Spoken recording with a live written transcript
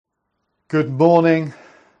Good morning.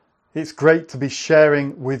 It's great to be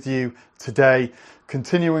sharing with you today,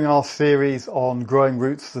 continuing our series on Growing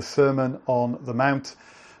Roots, the Sermon on the Mount.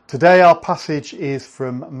 Today our passage is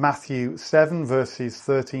from Matthew 7 verses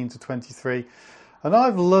 13 to 23, and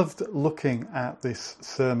I've loved looking at this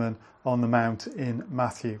Sermon on the Mount in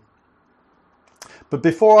Matthew. But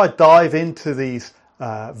before I dive into these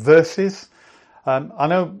verses, I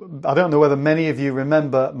don't know whether many of you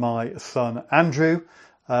remember my son Andrew,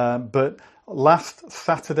 but last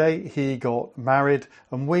Saturday he got married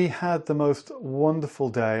and we had the most wonderful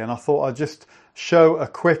day, and I thought I'd just show a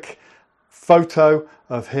quick photo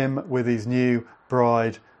of him with his new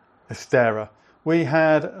bride Estera. We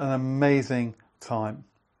had an amazing time.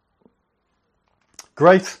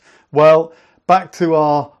 Great. Well, back to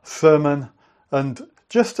our sermon, and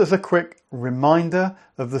just as a quick reminder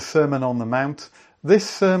of the Sermon on the Mount, this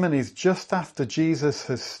sermon is just after Jesus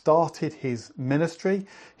has started his ministry.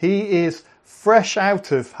 He is fresh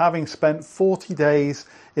out of having spent 40 days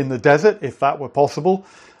in the desert, if that were possible,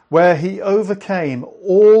 where he overcame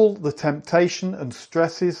all the temptation and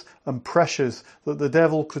stresses and pressures that the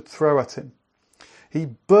devil could throw at him. He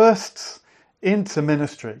bursts into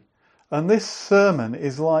ministry, and this sermon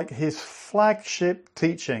is like his flagship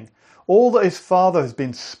teaching. All that his Father has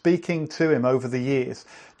been speaking to him over the years.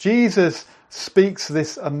 Jesus speaks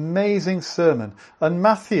this amazing sermon, and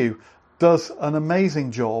Matthew does an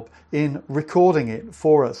amazing job in recording it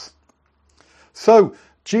for us. So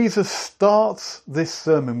Jesus starts this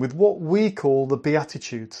sermon with what we call the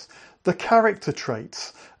Beatitudes, the character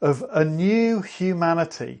traits of a new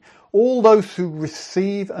humanity, all those who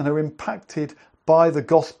receive and are impacted by the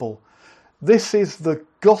gospel. This is the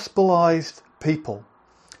gospelized people,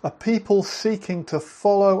 a people seeking to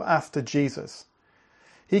follow after Jesus.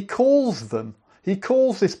 He calls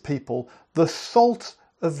this people the salt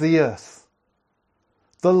of the earth,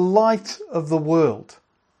 the light of the world.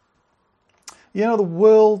 You know, the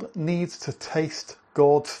world needs to taste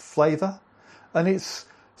God's flavour, and it's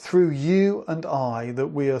through you and I that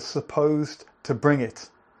we are supposed to bring it.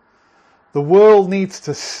 The world needs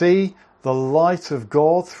to see the light of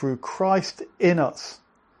God through Christ in us,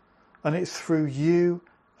 and it's through you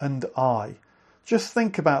and I. Just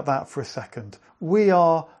think about that for a second. We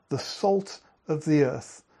are the salt of the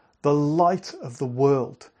earth, the light of the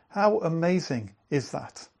world. How amazing is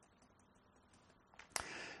that?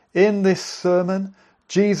 In this sermon,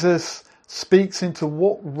 Jesus speaks into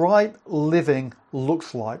what right living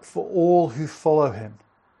looks like for all who follow him.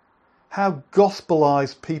 How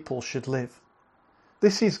gospelized people should live.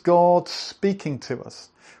 This is God speaking to us,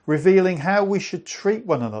 revealing how we should treat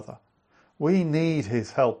one another. We need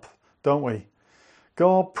his help, don't we?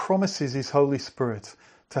 God promises his Holy Spirit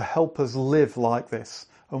to help us live like this,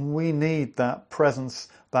 and we need that presence,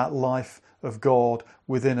 that life of God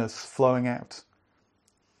within us flowing out.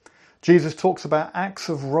 Jesus talks about acts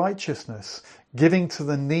of righteousness, giving to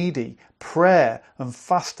the needy, prayer and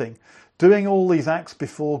fasting, doing all these acts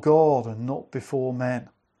before God and not before men.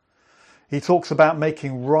 He talks about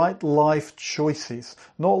making right life choices,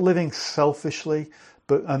 not living selfishly,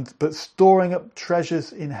 but storing up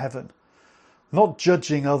treasures in heaven, not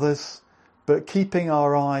judging others, but keeping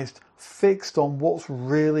our eyes fixed on what's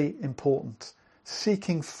really important,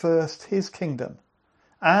 seeking first his kingdom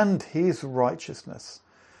and his righteousness.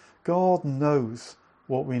 God knows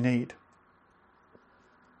what we need.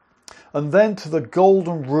 And then to the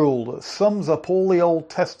golden rule that sums up all the Old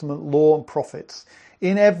Testament law and prophets.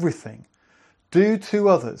 In everything, do to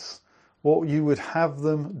others what you would have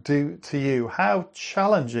them do to you. How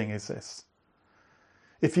challenging is this?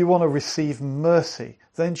 If you want to receive mercy,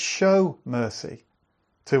 then show mercy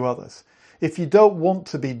to others. If you don't want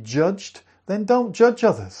to be judged, then don't judge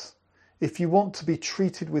others. If you want to be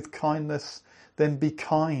treated with kindness, then be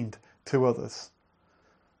kind to others.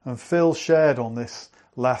 And Phil shared on this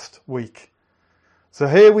last week. So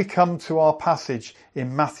here we come to our passage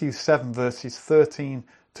in Matthew 7 verses 13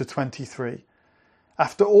 to 23.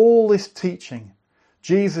 After all this teaching,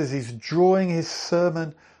 Jesus is drawing his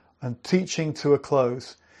sermon and teaching to a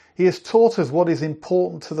close. He has taught us what is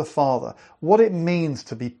important to the Father, what it means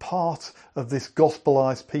to be part of this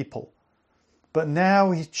gospelized people. But now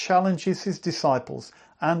he challenges his disciples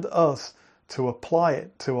and us to apply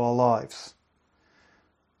it to our lives.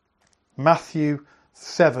 Matthew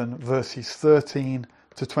 7 verses 13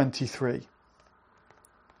 to 23.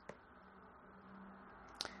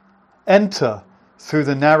 Enter through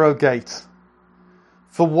the narrow gate,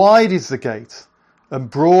 for wide is the gate,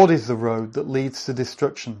 and broad is the road that leads to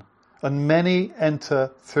destruction, and many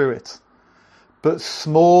enter through it. But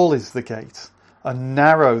small is the gate, and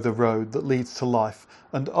narrow the road that leads to life,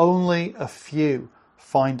 and only a few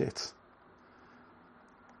find it.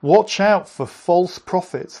 Watch out for false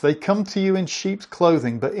prophets. They come to you in sheep's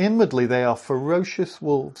clothing, but inwardly they are ferocious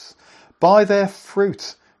wolves. By their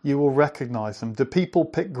fruit you will recognize them. Do people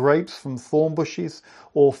pick grapes from thorn bushes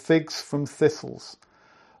or figs from thistles?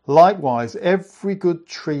 Likewise, every good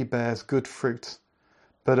tree bears good fruit,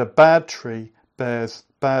 but a bad tree bears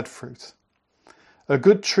bad fruit. A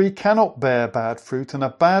good tree cannot bear bad fruit, and a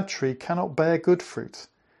bad tree cannot bear good fruit.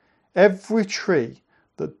 Every tree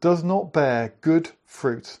that does not bear good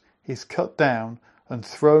fruit is cut down and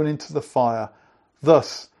thrown into the fire.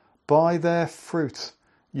 Thus, by their fruit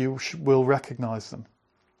you will recognize them.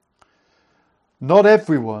 Not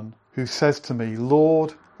everyone who says to me,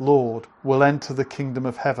 Lord, Lord, will enter the kingdom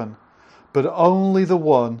of heaven, but only the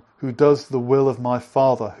one who does the will of my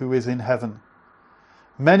Father who is in heaven.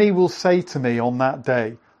 Many will say to me on that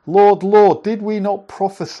day, Lord, Lord, did we not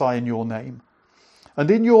prophesy in your name? And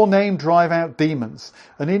in your name drive out demons,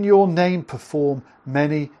 and in your name perform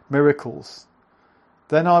many miracles?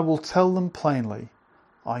 Then I will tell them plainly,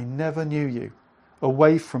 I never knew you.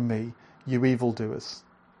 Away from me, you evildoers.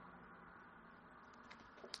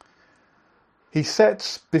 He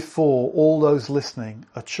sets before all those listening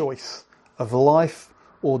a choice of life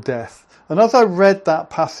or death. And as I read that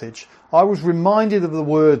passage, I was reminded of the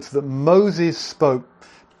words that Moses spoke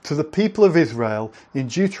to the people of Israel in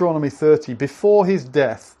Deuteronomy 30 before his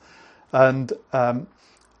death. And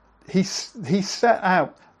he set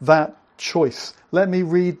out that choice. Let me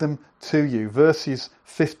read them to you. Verses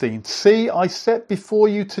 15. See, I set before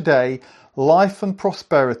you today life and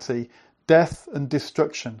prosperity, death and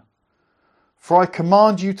destruction. For I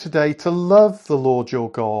command you today to love the Lord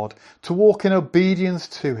your God, to walk in obedience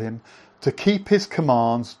to him, to keep his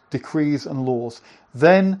commands, decrees and laws.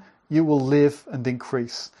 Then you will live and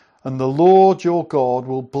increase, and the Lord your God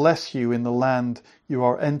will bless you in the land you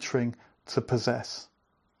are entering to possess.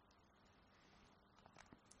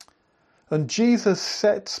 And Jesus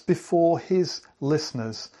sets before his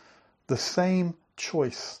listeners the same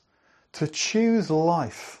choice, to choose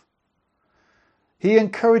life. He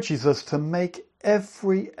encourages us to make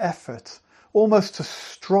every effort, almost to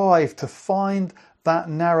strive to find that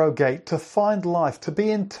narrow gate, to find life, to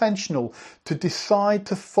be intentional, to decide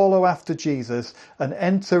to follow after Jesus and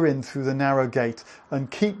enter in through the narrow gate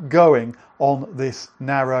and keep going on this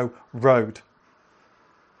narrow road.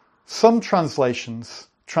 Some translations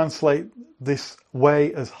translate this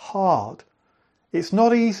way as hard. It's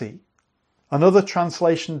not easy. Another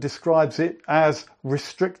translation describes it as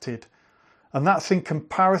restricted. And that's in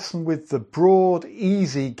comparison with the broad,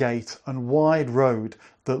 easy gate and wide road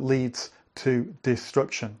that leads to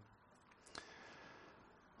destruction.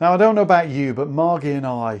 Now, I don't know about you, but Margie and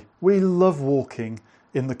I, we love walking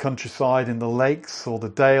in the countryside, in the lakes or the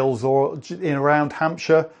dales or in around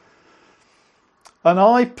Hampshire. And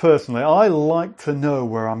I personally like to know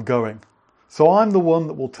where I'm going. So I'm the one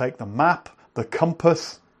that will take the map, the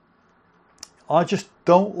compass. I just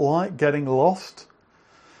don't like getting lost.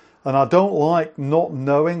 And I don't like not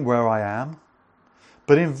knowing where I am.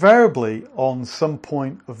 But invariably, on some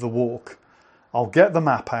point of the walk, I'll get the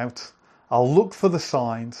map out. I'll look for the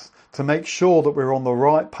signs to make sure that we're on the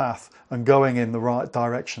right path and going in the right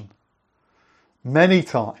direction. Many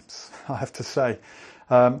times, I have to say,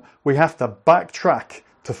 we have to backtrack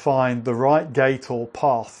to find the right gate or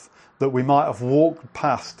path that we might have walked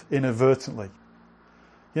past inadvertently.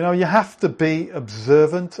 You know, you have to be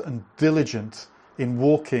observant and diligent in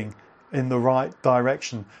walking in the right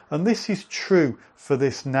direction. And this is true for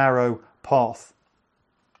this narrow path.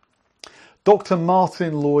 Dr.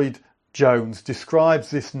 Martin Lloyd-Jones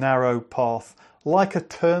describes this narrow path like a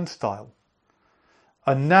turnstile,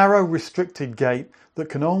 a narrow restricted gate that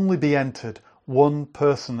can only be entered one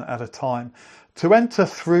person at a time. To enter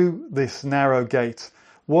through this narrow gate,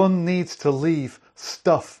 one needs to leave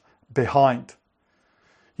stuff behind.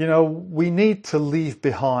 You know, we need to leave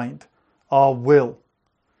behind our will.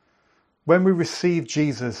 When we receive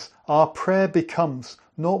Jesus, our prayer becomes,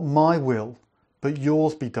 not my will, but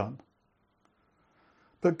yours be done.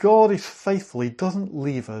 But God is faithful. He doesn't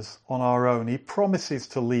leave us on our own. He promises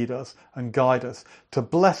to lead us and guide us, to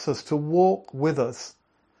bless us, to walk with us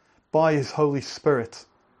by his Holy Spirit.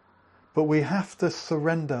 But we have to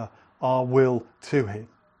surrender our will to him.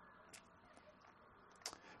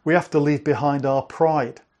 We have to leave behind our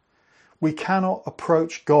pride. We cannot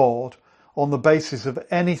approach God on the basis of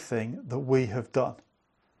anything that we have done.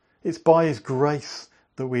 It's by his grace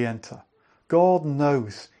that we enter. God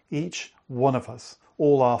knows each one of us,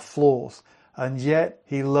 all our flaws, and yet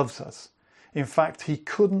he loves us. In fact, he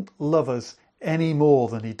couldn't love us any more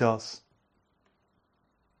than he does.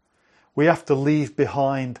 We have to leave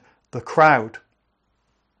behind the crowd.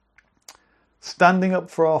 Standing up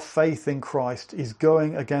for our faith in Christ is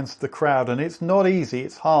going against the crowd, and it's not easy,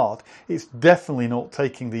 it's hard. It's definitely not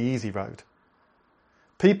taking the easy road.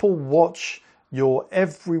 People watch your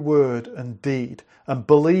every word and deed, and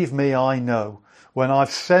believe me, I know, when I've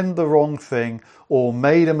said the wrong thing or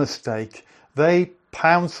made a mistake, they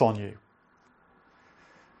pounce on you.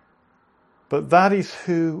 But that is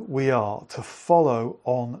who we are, to follow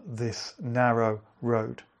on this narrow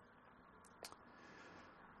road.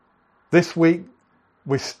 This week,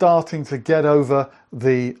 we're starting to get over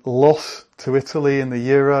the loss to Italy in the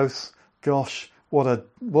Euros. Gosh, what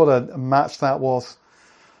a match that was.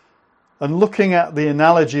 And looking at the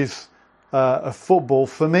analogies of football,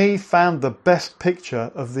 for me, found the best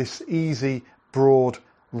picture of this easy, broad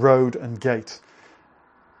road and gate.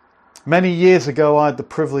 Many years ago, I had the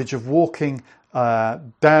privilege of walking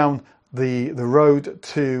down the road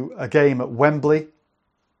to a game at Wembley.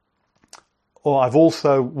 Or I've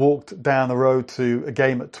also walked down the road to a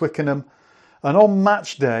game at Twickenham. And on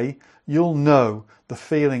match day, you'll know the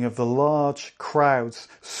feeling of the large crowds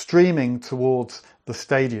streaming towards the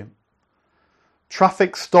stadium.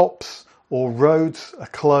 Traffic stops or roads are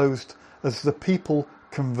closed as the people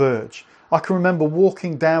converge. I can remember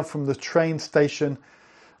walking down from the train station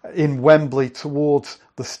in Wembley towards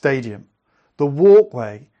the stadium. The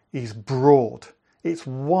walkway is broad. It's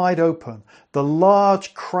wide open. The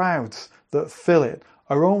large crowds that fill it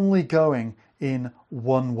are only going in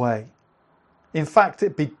one way. In fact,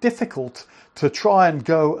 it'd be difficult to try and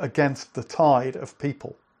go against the tide of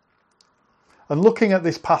people. And looking at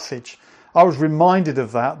this passage, I was reminded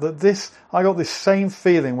of that I got this same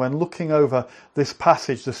feeling when looking over this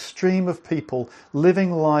passage, the stream of people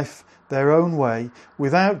living life their own way,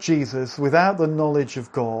 without Jesus, without the knowledge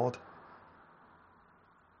of God.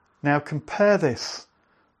 Now compare this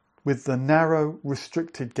with the narrow,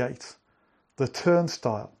 restricted gate, the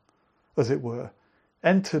turnstile, as it were,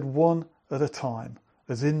 entered one at a time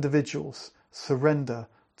as individuals surrender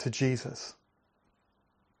to Jesus.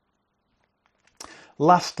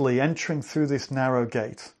 Lastly, entering through this narrow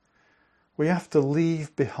gate, we have to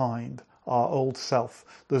leave behind our old self.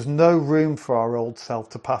 There's no room for our old self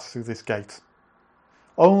to pass through this gate.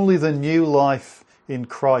 Only the new life in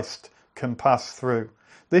Christ can pass through.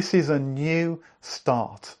 This is a new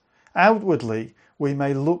start. Outwardly, we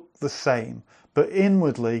may look the same, but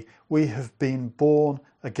inwardly, we have been born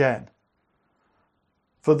again.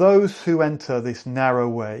 For those who enter this narrow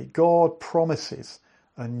way, God promises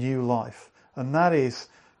a new life, and that is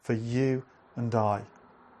for you and I.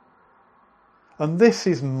 And this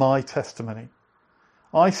is my testimony.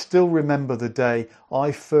 I still remember the day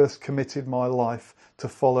I first committed my life to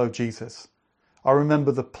follow Jesus. I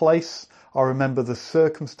remember the place, I remember the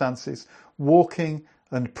circumstances, walking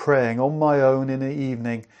and praying on my own in the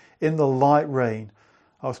evening, in the light rain.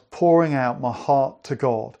 I was pouring out my heart to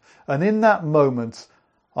God. And in that moment,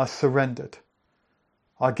 I surrendered.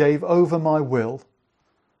 I gave over my will,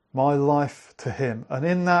 my life to Him. And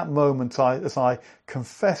in that moment, as I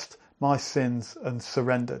confessed my sins and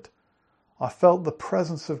surrendered, I felt the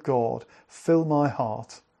presence of God fill my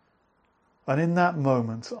heart. And in that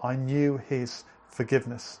moment, I knew His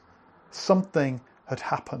forgiveness. Something had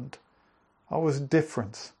happened. I was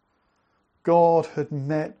different. God had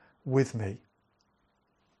met with me.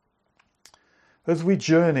 As we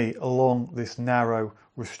journey along this narrow,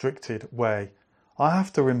 restricted way, I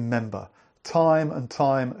have to remember time and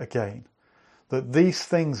time again that these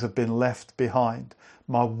things have been left behind.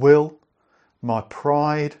 My will, my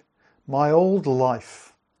pride, my old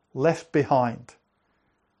life left behind.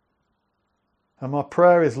 And my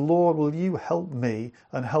prayer is, Lord, will you help me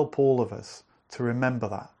and help all of us to remember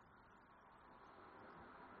that?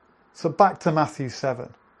 So back to Matthew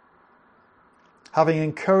 7. Having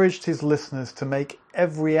encouraged his listeners to make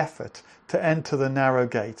every effort to enter the narrow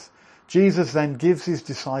gate, Jesus then gives his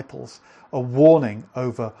disciples a warning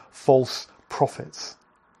over false prophets.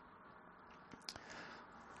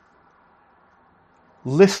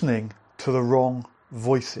 Listening to the wrong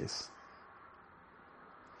voices.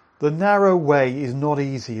 The narrow way is not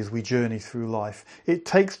easy as we journey through life. It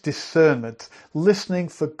takes discernment, listening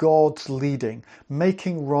for God's leading,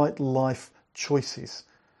 making right life choices.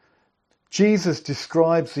 Jesus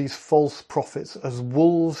describes these false prophets as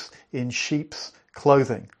wolves in sheep's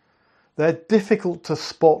clothing. They're difficult to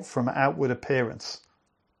spot from outward appearance.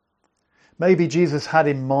 Maybe Jesus had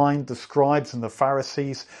in mind the scribes and the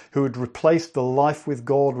Pharisees who had replaced the life with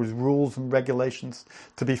God with rules and regulations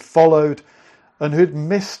to be followed, and who'd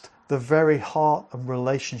missed the very heart and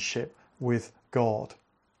relationship with God.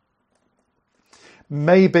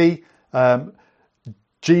 Maybe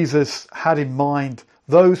Jesus had in mind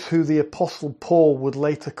those who the Apostle Paul would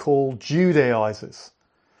later call Judaizers,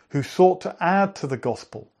 who sought to add to the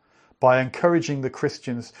gospel by encouraging the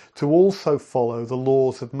Christians to also follow the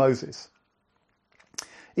laws of Moses.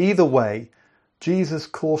 Either way, Jesus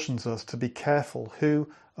cautions us to be careful who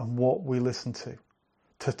and what we listen to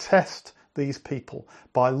test these people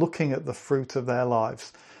by looking at the fruit of their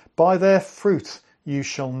lives. By their fruit you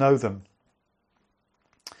shall know them.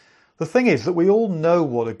 The thing is that we all know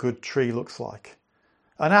what a good tree looks like.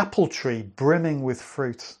 An apple tree brimming with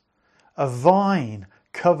fruit. A vine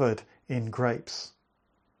covered in grapes.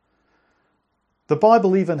 The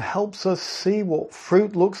Bible even helps us see what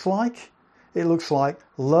fruit looks like. It looks like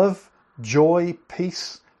love, joy,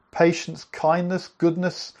 peace, patience, kindness,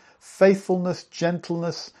 goodness, faithfulness,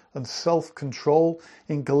 gentleness, and self-control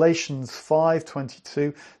in Galatians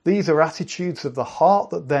 5:22. These are attitudes of the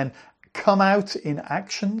heart that then come out in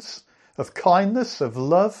actions of kindness, of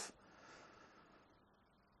love.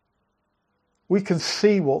 We can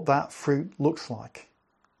see what that fruit looks like.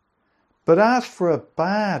 But as for a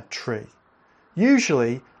bad tree,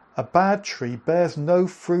 usually a bad tree bears no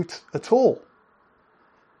fruit at all.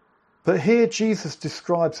 But here Jesus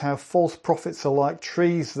describes how false prophets are like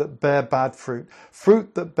trees that bear bad fruit,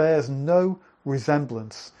 fruit that bears no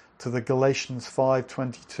resemblance to the Galatians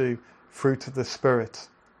 5:22 fruit of the Spirit.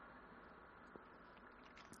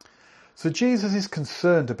 So Jesus is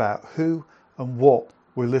concerned about who and what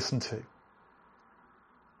we listen to.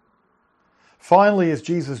 Finally, as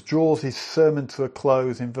Jesus draws his sermon to a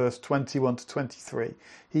close in verse 21 to 23,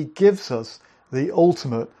 he gives us the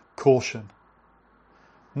ultimate caution.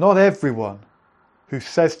 Not everyone who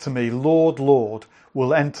says to me, Lord, Lord,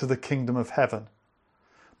 will enter the kingdom of heaven,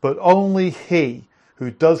 but only he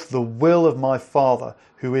who does the will of my Father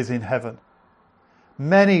who is in heaven.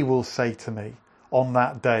 Many will say to me on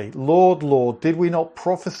that day, Lord, Lord, did we not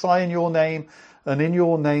prophesy in your name, and in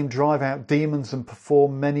your name drive out demons and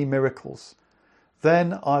perform many miracles?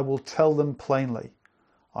 Then I will tell them plainly,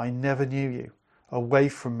 I never knew you. Away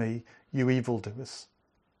from me, you evildoers.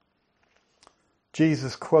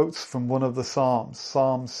 Jesus quotes from one of the Psalms,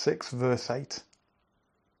 Psalm 6 verse 8.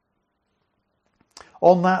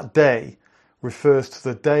 On that day refers to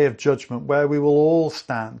the day of judgment where we will all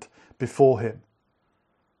stand before him.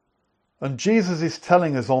 And Jesus is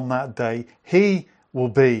telling us on that day, he will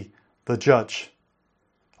be the judge.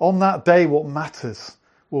 On that day, what matters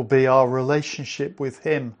will be our relationship with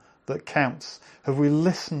him that counts. Have we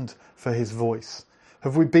listened for his voice?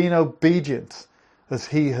 Have we been obedient as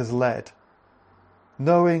he has led?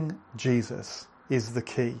 Knowing Jesus is the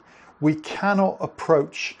key. We cannot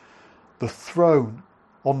approach the throne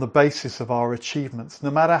on the basis of our achievements, no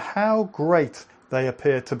matter how great they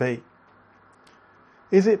appear to be.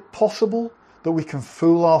 Is it possible that we can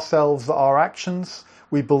fool ourselves that our actions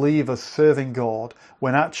we believe are serving God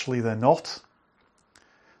when actually they're not?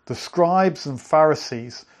 The scribes and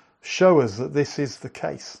Pharisees show us that this is the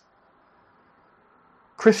case.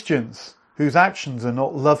 Christians whose actions are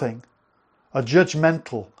not loving, are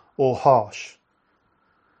judgmental or harsh.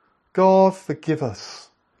 God, forgive us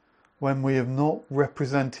when we have not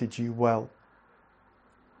represented you well.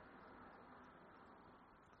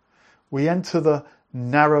 We enter the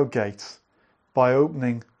narrow gate by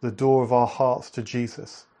opening the door of our hearts to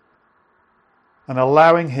Jesus and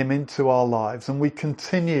allowing him into our lives, and we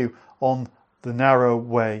continue on the narrow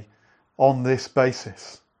way on this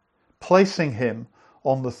basis, placing him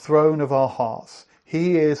on the throne of our hearts.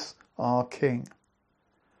 He is our King.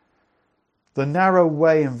 The narrow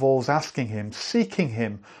way involves asking him, seeking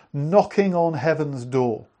him, knocking on heaven's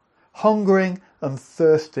door, hungering and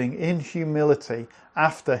thirsting in humility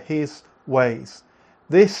after his ways.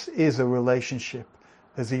 This is a relationship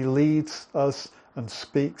as he leads us and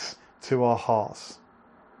speaks to our hearts.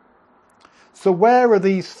 So where are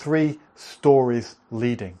these three stories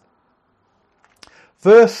leading?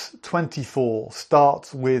 Verse 24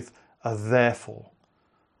 starts with a therefore.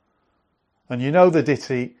 And you know the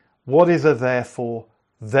ditty, what is a therefore?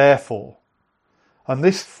 Therefore. And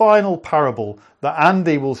this final parable that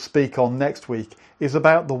Andy will speak on next week is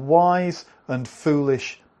about the wise and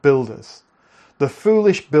foolish builders. The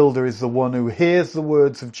foolish builder is the one who hears the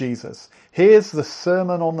words of Jesus, hears the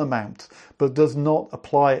Sermon on the Mount, but does not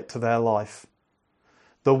apply it to their life.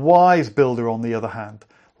 The wise builder, on the other hand,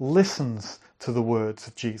 listens to the words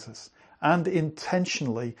of Jesus and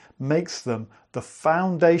intentionally makes them the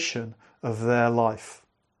foundation of their life.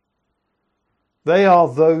 They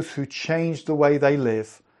are those who change the way they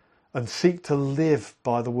live and seek to live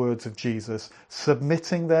by the words of Jesus,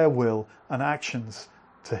 submitting their will and actions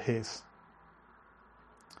to his.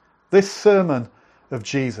 This sermon of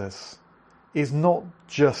Jesus is not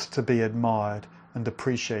just to be admired, and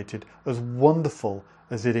appreciated, as wonderful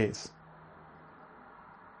as it is.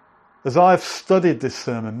 As I've studied this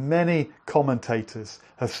sermon, many commentators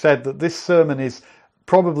have said that this sermon is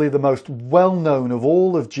probably the most well-known of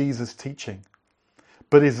all of Jesus' teaching,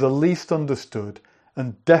 but is the least understood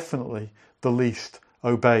and definitely the least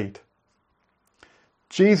obeyed.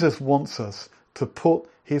 Jesus wants us to put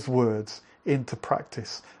his words into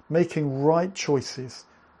practice, making right choices,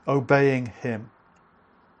 obeying him.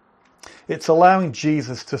 It's allowing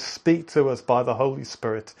Jesus to speak to us by the Holy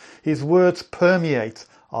Spirit. His words permeate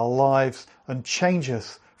our lives and change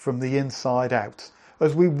us from the inside out.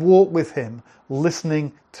 As we walk with him,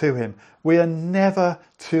 listening to him, we are never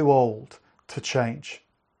too old to change.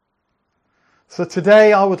 So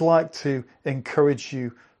today I would like to encourage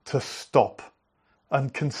you to stop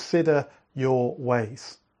and consider your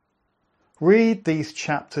ways. Read these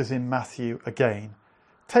chapters in Matthew again.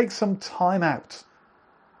 Take some time out.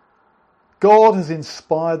 God has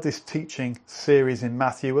inspired this teaching series in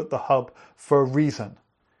Matthew at the Hub for a reason.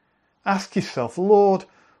 Ask yourself, Lord,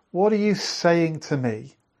 what are you saying to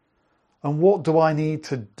me? And what do I need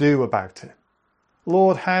to do about it?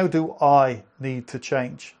 Lord, how do I need to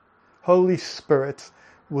change? Holy Spirit,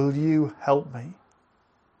 will you help me?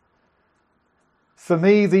 For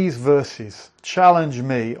me, these verses challenge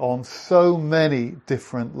me on so many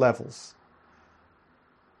different levels.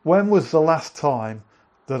 When was the last time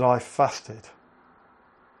that I fasted?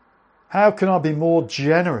 How can I be more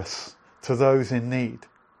generous to those in need?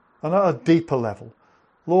 And at a deeper level,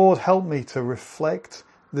 Lord, help me to reflect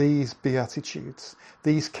these beatitudes,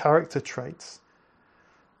 these character traits.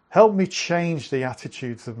 Help me change the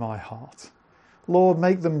attitudes of my heart. Lord,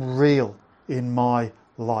 make them real in my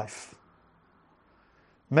life.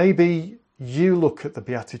 Maybe you look at the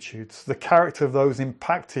Beatitudes, the character of those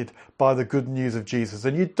impacted by the good news of Jesus,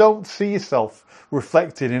 and you don't see yourself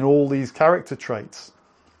reflected in all these character traits.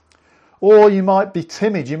 Or you might be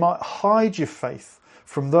timid, you might hide your faith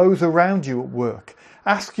from those around you at work.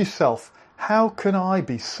 Ask yourself, how can I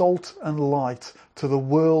be salt and light to the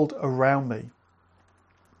world around me?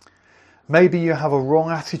 Maybe you have a wrong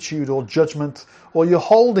attitude or judgment, or you're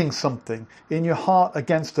holding something in your heart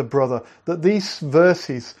against a brother that these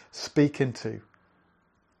verses speak into.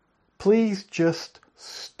 Please just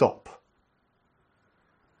stop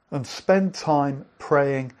and spend time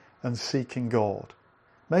praying and seeking God.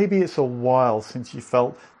 Maybe it's a while since you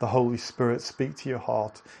felt the Holy Spirit speak to your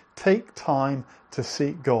heart. Take time to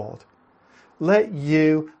seek God. Let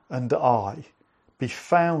you and I be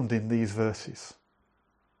found in these verses.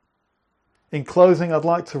 In closing, I'd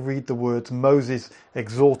like to read the words Moses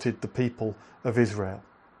exhorted the people of Israel.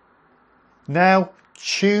 Now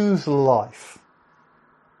choose life,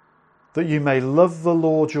 that you may love the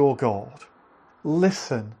Lord your God,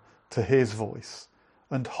 listen to his voice,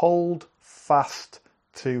 and hold fast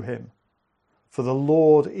to him. For the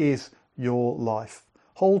Lord is your life.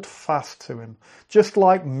 Hold fast to him, just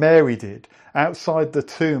like Mary did outside the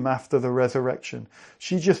tomb after the resurrection.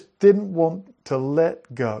 She just didn't want to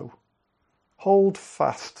let go. Hold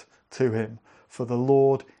fast to him, for the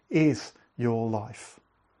Lord is your life.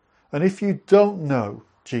 And if you don't know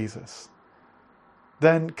Jesus,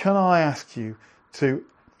 then can I ask you to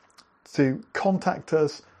contact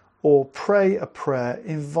us or pray a prayer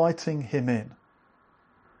inviting him in?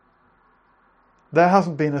 There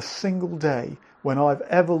hasn't been a single day when I've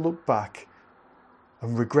ever looked back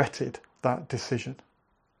and regretted that decision.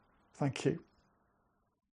 Thank you.